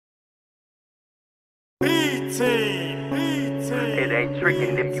It ain't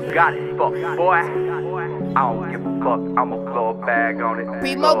tricking if you got it, fuck boy. I don't give a fuck, I'ma blow a bag on it.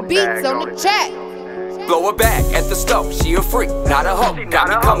 Primo Beatz on the track. Blow her back at the stove, she a freak, not a hoe. Got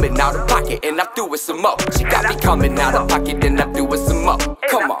me coming out of pocket and I threw it some more. She got me coming out of pocket and I threw it some more.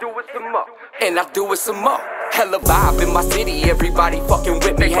 Come on, and I do it some more. Hella vibe in my city, everybody fucking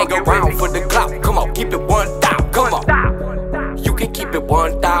with me. Hang around for the clout, come on, keep it 1,000, come on. You can keep it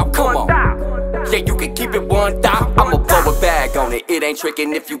 1,000, come on. Yeah, you can keep it 1,000. I'ma blow a bag on it, it ain't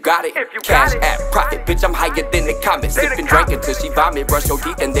tricking if you got it. Cash app, profit, bitch, I'm higher than the comet. Sippin', drinkin' till she vomit, brush your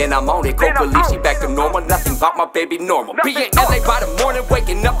teeth and then I'm on it. Go believe she back to normal, nothing about my baby normal. Be in LA by the morning,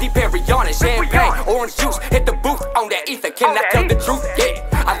 waking up, deep Perry on it. Champagne, orange juice, hit the booth on that ether. Can I tell the truth?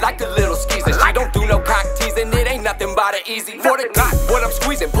 Yeah, I like the little skeezer. She don't do no cock teasing, it ain't nothing but an easy. For the God, what I'm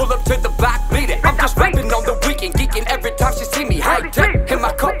squeezing, pull up to the block, bleed it. I'm just rapping on the weekend, geeking every time she see me. High tech, in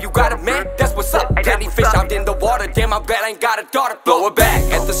my cup, you got a man, that's what's up. Plenty fish out in the water, damn, I'm glad I ain't got a daughter. Blow her back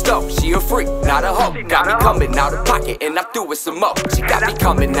at the stove, she a freak, not a hoe. Got me coming out of pocket and I threw it some more. She got me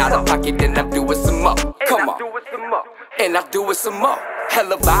coming out of pocket and I threw it some more. Come on, and I do it some more.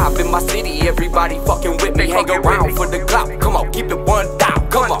 Hella vibe in my city, everybody fucking with me. Hang around for the clout, come on, keep it 1,000,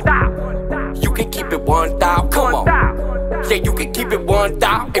 come on. You can keep it 1,000, come on. Yeah, you can keep it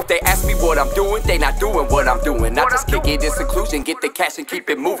 1,000. If they ask me what I'm doing, they not doing what I'm doing. I just kick it in seclusion, get the cash and keep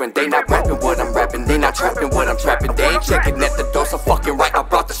it moving. They not rapping what I'm rapping, they not trapping what I'm trapping. They ain't checking at the door, so fucking right, I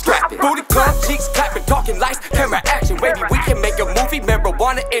brought the strapping. Booty club, cheeks clapping, talking lights, camera action. Maybe we can make a movie,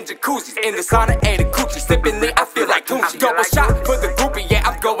 marijuana and jacuzzis. In the sauna and a coochie, sipping it, I feel like Tunchi. Double shot for the groupie, yeah,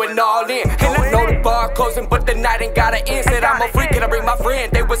 I'm going all in. And I know the bar closing, but the night ain't got an end. Said I'm a freak, can I bring my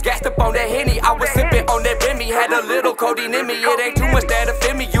friend? They was gassed up on that Henny, I was sipping on that Remy. Had a little codeine in me, it ain't too much that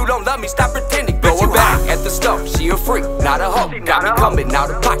offend me. You don't love me, stop pretending. Blow her back at the stove, she a freak, not a hoe. Got me coming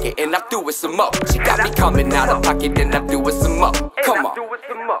out of pocket and I threw it some more. She got me coming out of pocket and I threw it some more. Come on,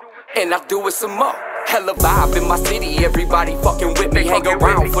 and I do it some more. Hella vibe in my city, everybody fucking with me. Hang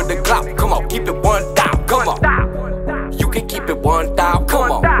around for the clout, come on, keep it 1,000, come on. You can keep it 1,000,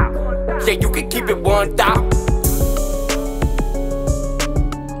 come on. Yeah, you can keep it 1,000.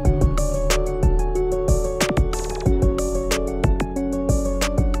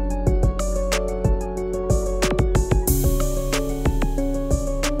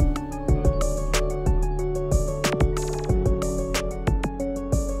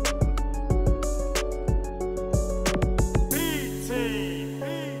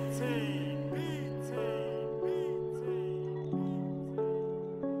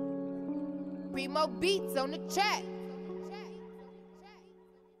 Primo Beatz on the track.